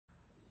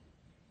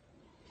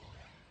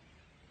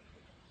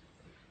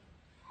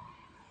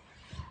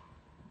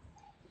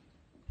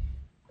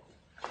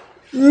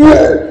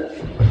No.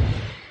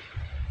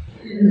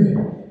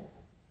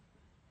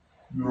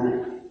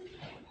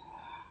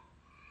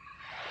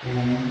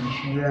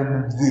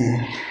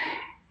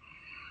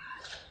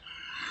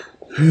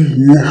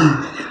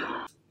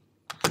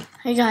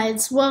 Hey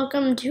guys,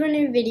 welcome to a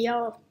new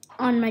video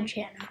on my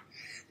channel.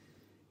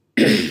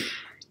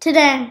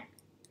 Today,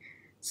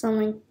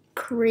 something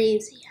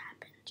crazy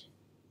happened.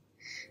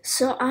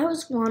 So I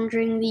was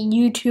wandering the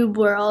YouTube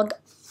world,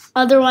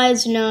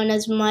 otherwise known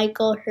as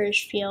Michael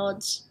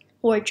Hirschfield's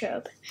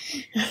wardrobe.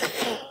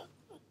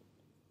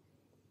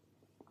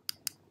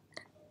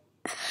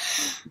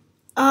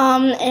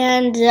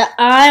 And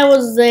I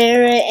was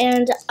there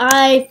and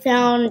I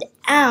found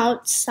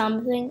out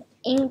something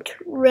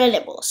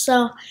incredible.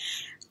 So,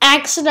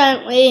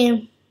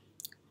 accidentally,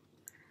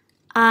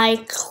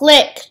 I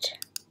clicked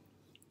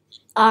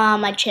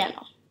my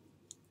channel.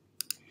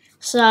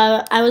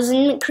 So, I was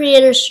in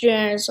Creator Studio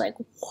and I was like,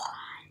 what?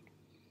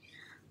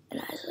 And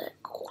I was like,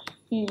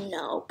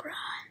 no, bruh.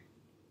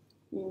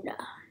 No.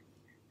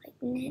 Like,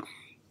 nah.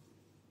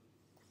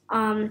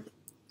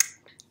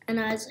 And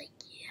I was like,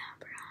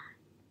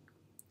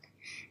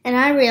 and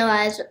I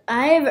realized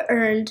I've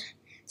earned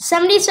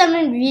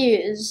 77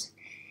 views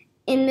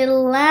in the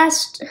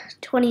last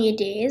 28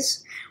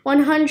 days,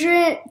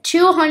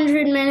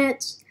 200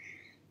 minutes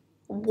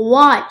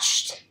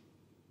watched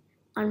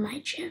on my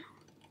channel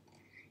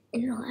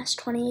in the last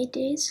 28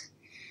 days.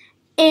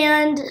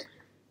 And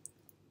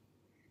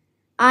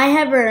I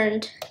have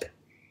earned,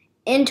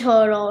 in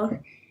total,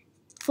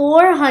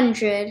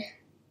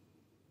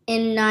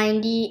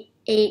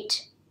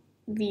 498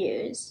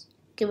 views.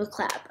 Give a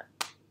clap.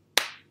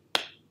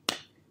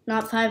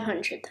 Not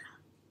 500 though.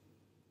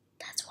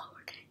 That's what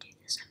we're gonna do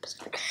this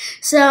episode.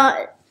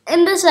 So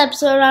in this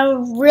episode, I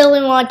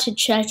really want to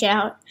check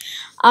out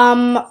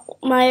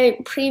my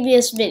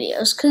previous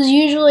videos, because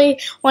usually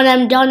when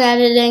I'm done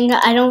editing,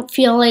 I don't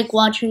feel like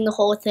watching the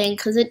whole thing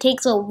because it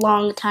takes a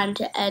long time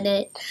to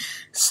edit.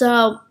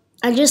 So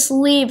I just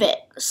leave it.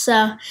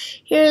 So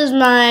here's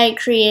my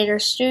Creator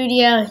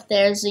Studio.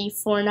 There's the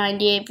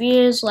 498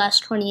 views, last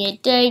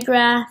 28 day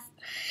graph.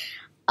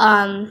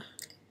 And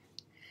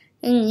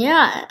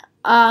yeah,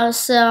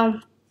 so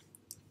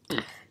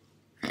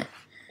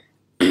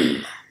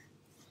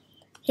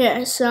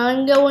here, so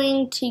I'm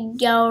going to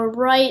go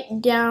right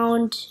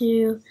down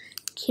to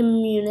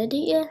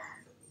community.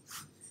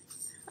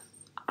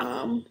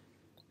 Oh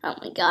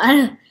my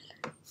god,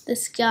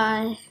 this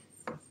guy.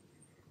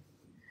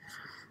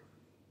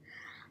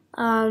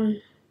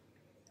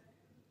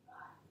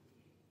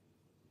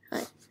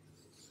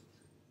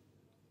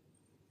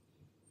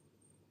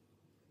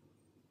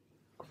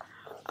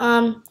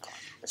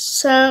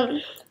 So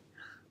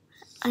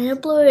I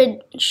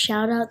uploaded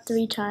shout out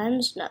 3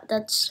 times. No,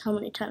 that's how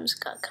many times it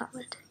got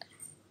commented.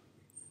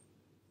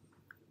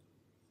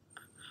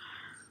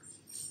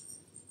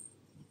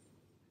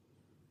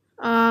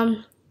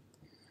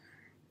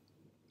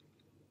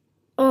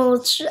 Well,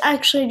 let's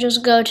actually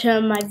just go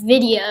to my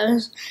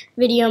videos,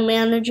 video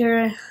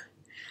manager.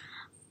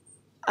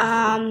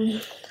 How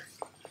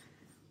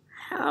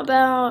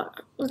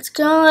about, let's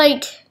go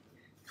like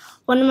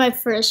one of my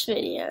first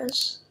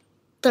videos,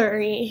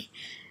 30.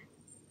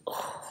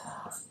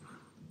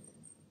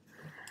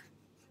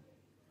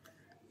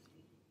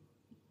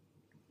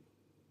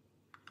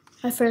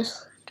 My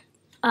first,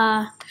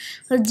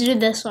 let's do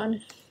this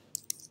one.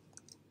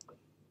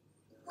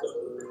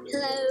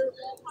 Hello,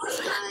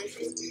 guys,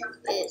 it's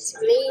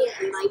me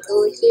and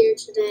Michael here.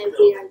 Today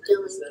we are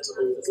going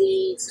to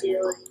be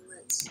doing,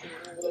 let's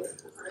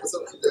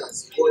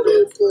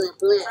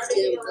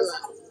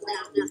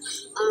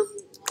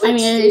I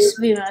mean, it's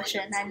speed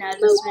motion, I know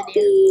this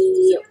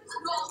video.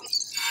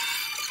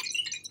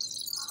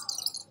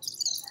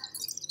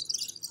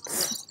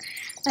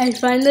 I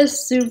find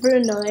this super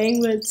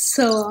annoying, but it's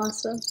so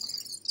awesome.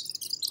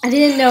 I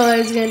didn't know I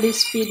was gonna do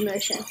speed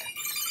motion.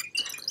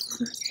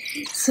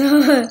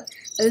 So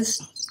I was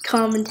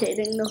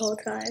commentating the whole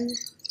time.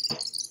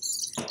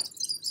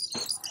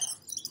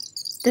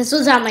 This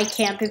was at my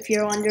camp, if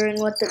you're wondering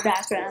what the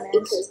background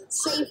is. Because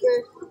it's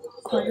safer.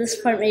 Oh,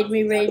 this part made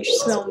me rage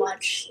so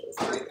much.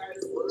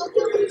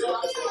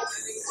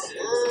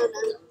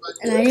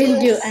 And I didn't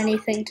do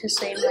anything to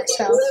save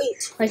myself.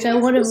 Like, I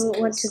would have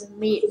went to the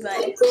meet, but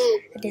I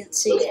didn't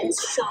see it.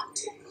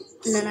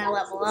 And then I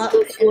level up,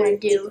 and I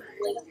do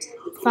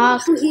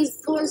Fox.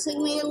 He's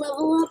forcing me to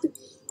level up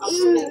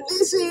in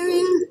this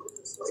area,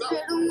 which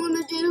I don't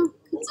want to do,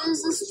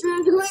 because there's this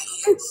dragon right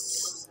here.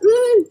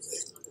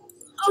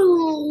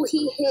 Oh,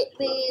 he hit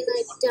me and I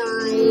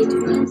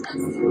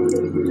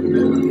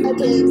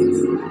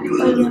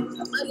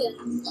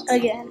died.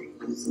 Again.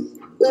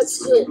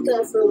 Let's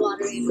go for a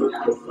water even.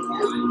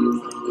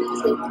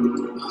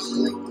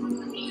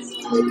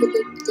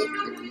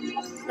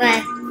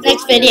 Right,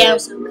 next video.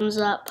 Thumbs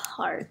up,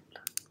 heart.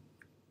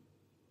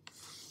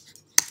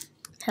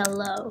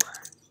 Hello.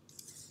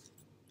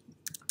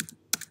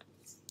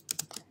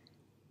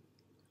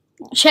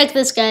 Check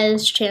this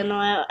guy's channel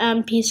out,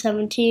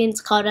 MP17.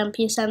 It's called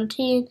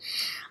MP17.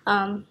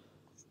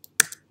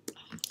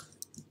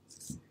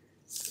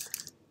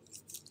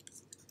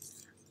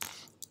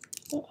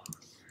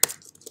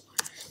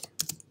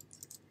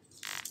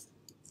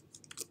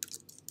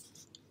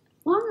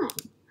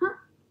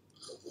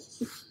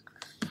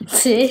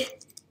 See?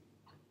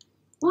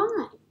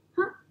 Why?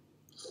 Huh?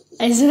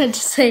 I just wanted to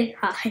say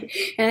hi.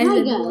 And Hi I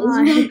said, guys,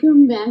 why?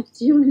 welcome back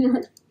to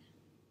another.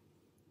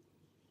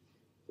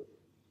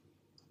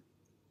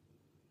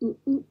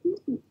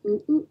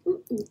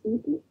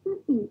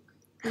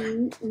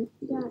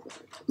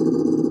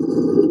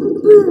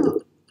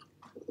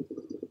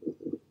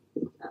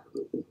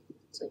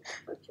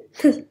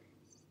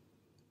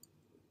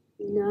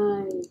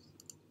 Nice.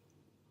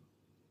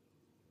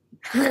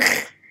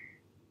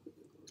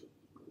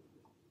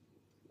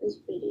 This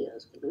video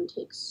is going to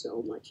take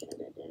so much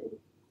editing.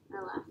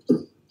 I laughed too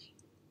much.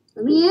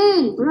 Let me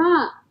in,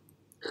 bruh.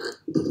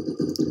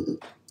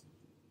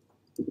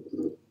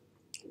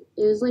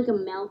 It was like a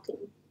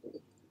milking.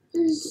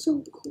 This is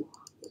so cool.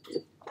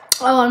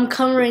 Oh, I'm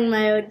covering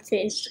my own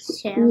face.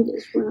 Cam. It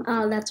is, bruh.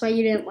 Oh, that's why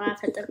you didn't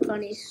laugh at the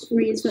funny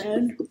freeze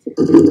mode.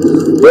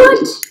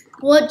 What?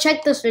 Well,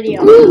 check this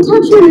video. I didn't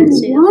touch Try to it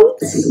see the whole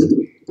once.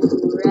 thing.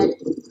 I'm ready.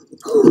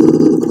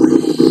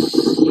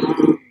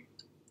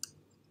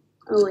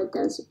 Oh wait,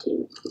 that's a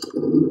team.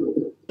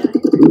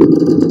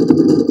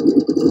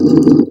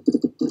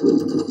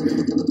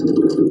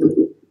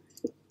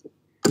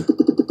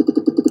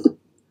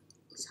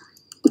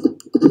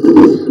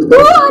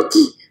 What?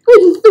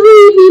 Like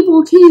 3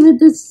 people came at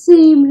the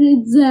same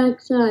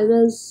exact time.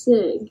 That's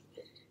sick.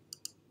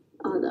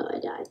 Although I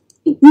died.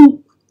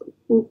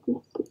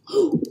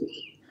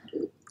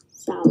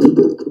 Sorry.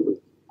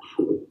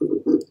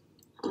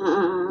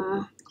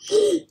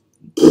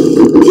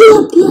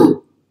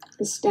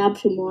 I stabbed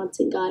him once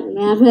and got him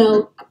half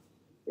health.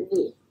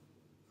 V.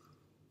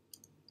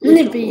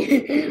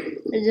 V.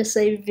 I just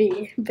say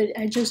V, but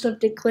I just have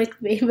to click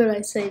V, but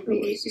I say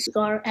V.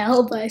 Scar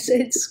L, but I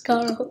say it's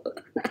Scarl.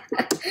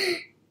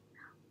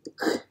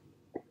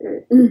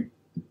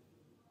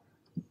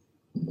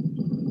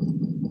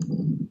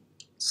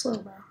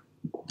 Slow mo.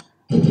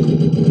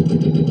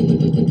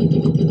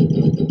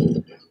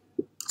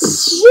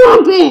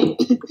 Stop it!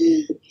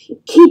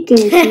 Keep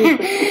going.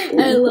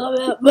 I love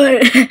it,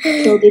 but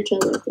Killed each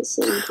other at the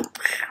same time.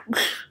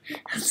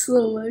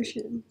 slow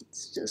motion.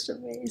 It's just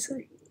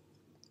amazing.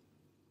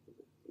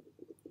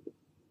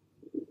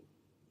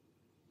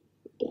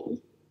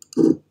 Again.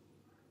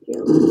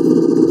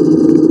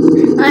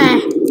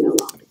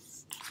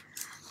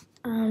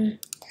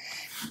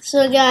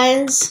 So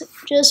guys,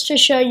 just to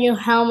show you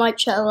how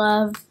much I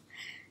love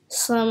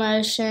slow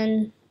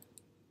motion,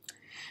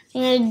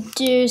 I'm gonna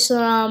do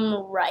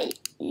some right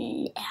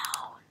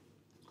now.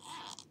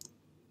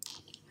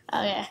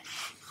 Okay.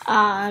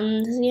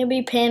 This is gonna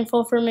be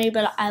painful for me,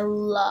 but I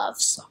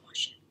love slow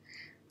motion,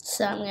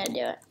 so I'm gonna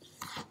do it.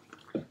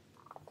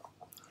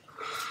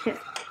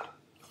 Here.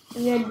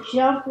 I'm gonna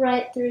jump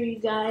right through you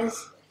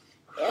guys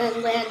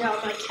and land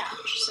on my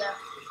couch, so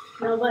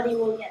nobody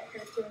will get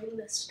hurt during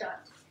this stunt.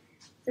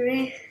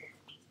 3,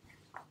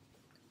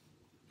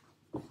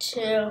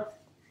 2,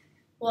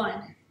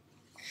 1.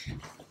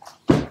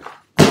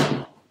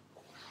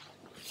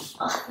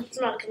 Oh, it's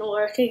not gonna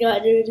work. I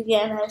gotta do it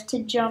again. I have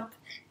to jump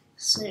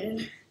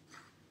soon.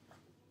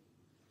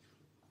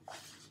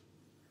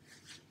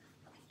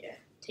 Here,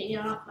 taking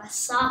off my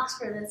socks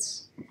for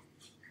this.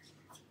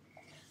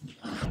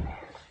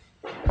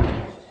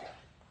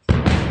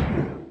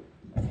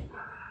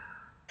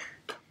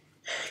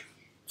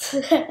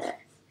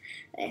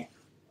 Hey.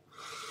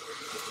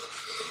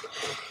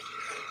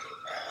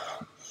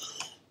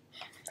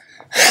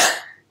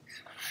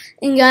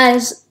 And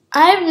guys,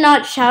 I have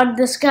not shouted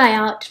this guy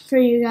out for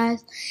you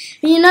guys.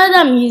 You know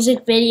that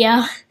music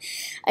video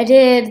I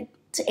did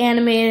to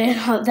animate and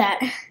all that?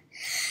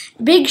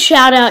 Big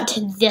shout out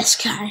to this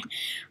guy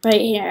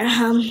right here.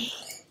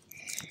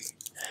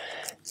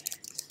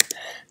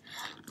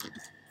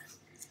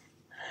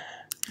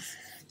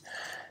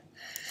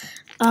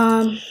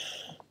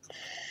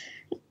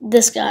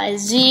 This guy,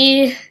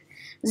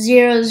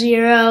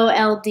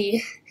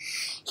 Z00LD.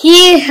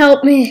 He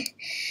helped me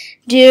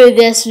do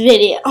this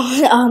video.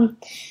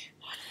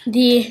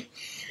 The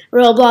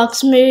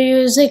Roblox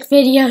music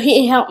video,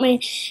 he helped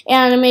me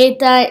animate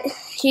that.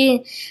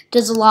 He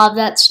does a lot of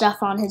that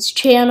stuff on his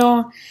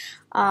channel.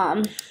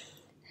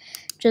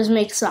 Just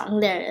make something.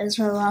 There it is,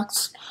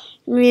 Roblox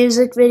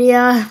music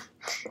video,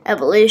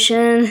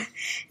 evolution.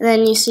 And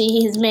then you see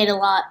he's made a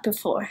lot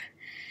before.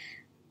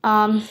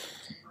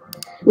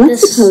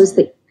 This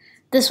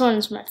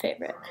one's my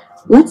favorite.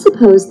 Let's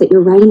suppose that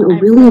you're writing a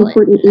really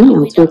important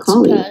email to a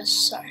colleague.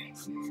 Sorry.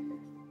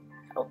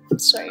 Oh,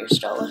 sorry, you're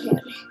still looking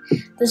at me.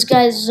 This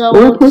guy's Zoe.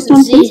 Or a post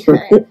on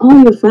Facebook that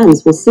all your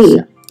friends will see.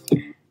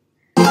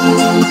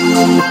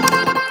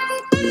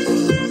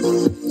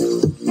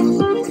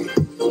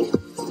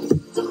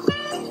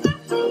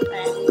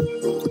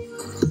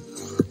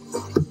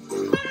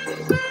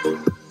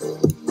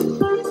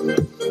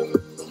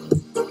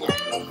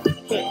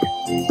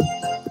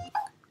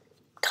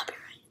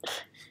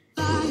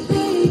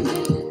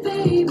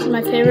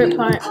 My favorite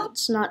part,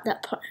 it's not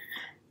that part.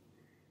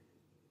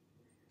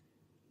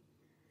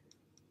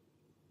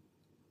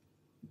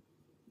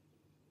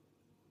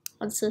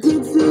 What's this?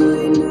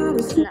 No,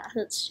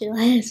 that's too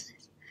late.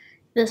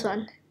 This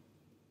one.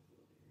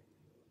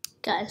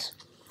 Guys,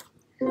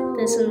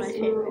 this is my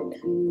favorite.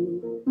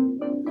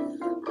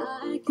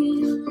 I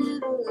can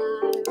never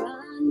lie,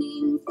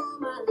 running for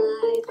my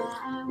life.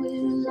 I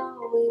will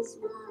always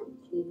want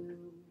you.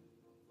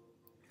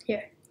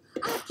 Here.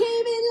 I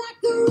came in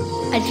like a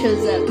I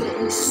chose that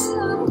piece. I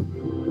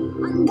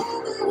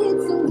never hit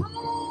so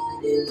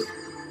hard in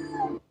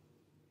love.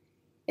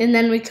 And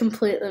then we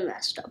completely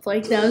messed up.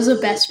 Like, that was the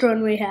best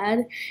one we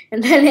had.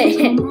 And then it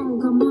hit.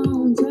 Come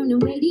on, turn the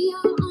radio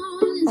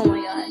on. Oh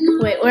my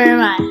god. Wait, where am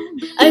I?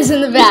 I was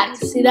in the back.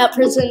 See that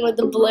person with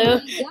the blue?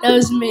 That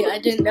was me. I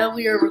didn't know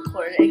we were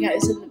recording. I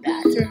was in the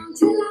bathroom.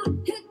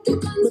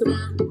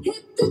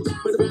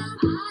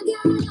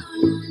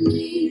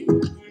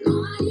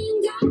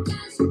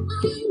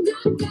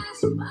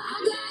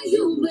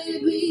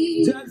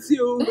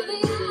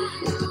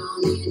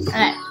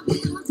 Alright.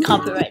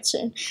 Copyright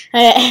soon.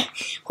 Alright.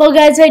 Well,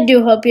 guys, I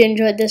do hope you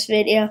enjoyed this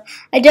video.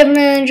 I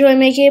definitely enjoyed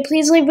making it.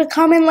 Please leave a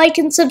comment, like,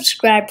 and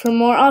subscribe for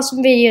more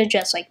awesome videos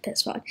just like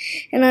this one.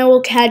 And I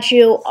will catch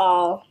you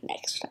all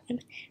next time.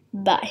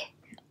 Bye.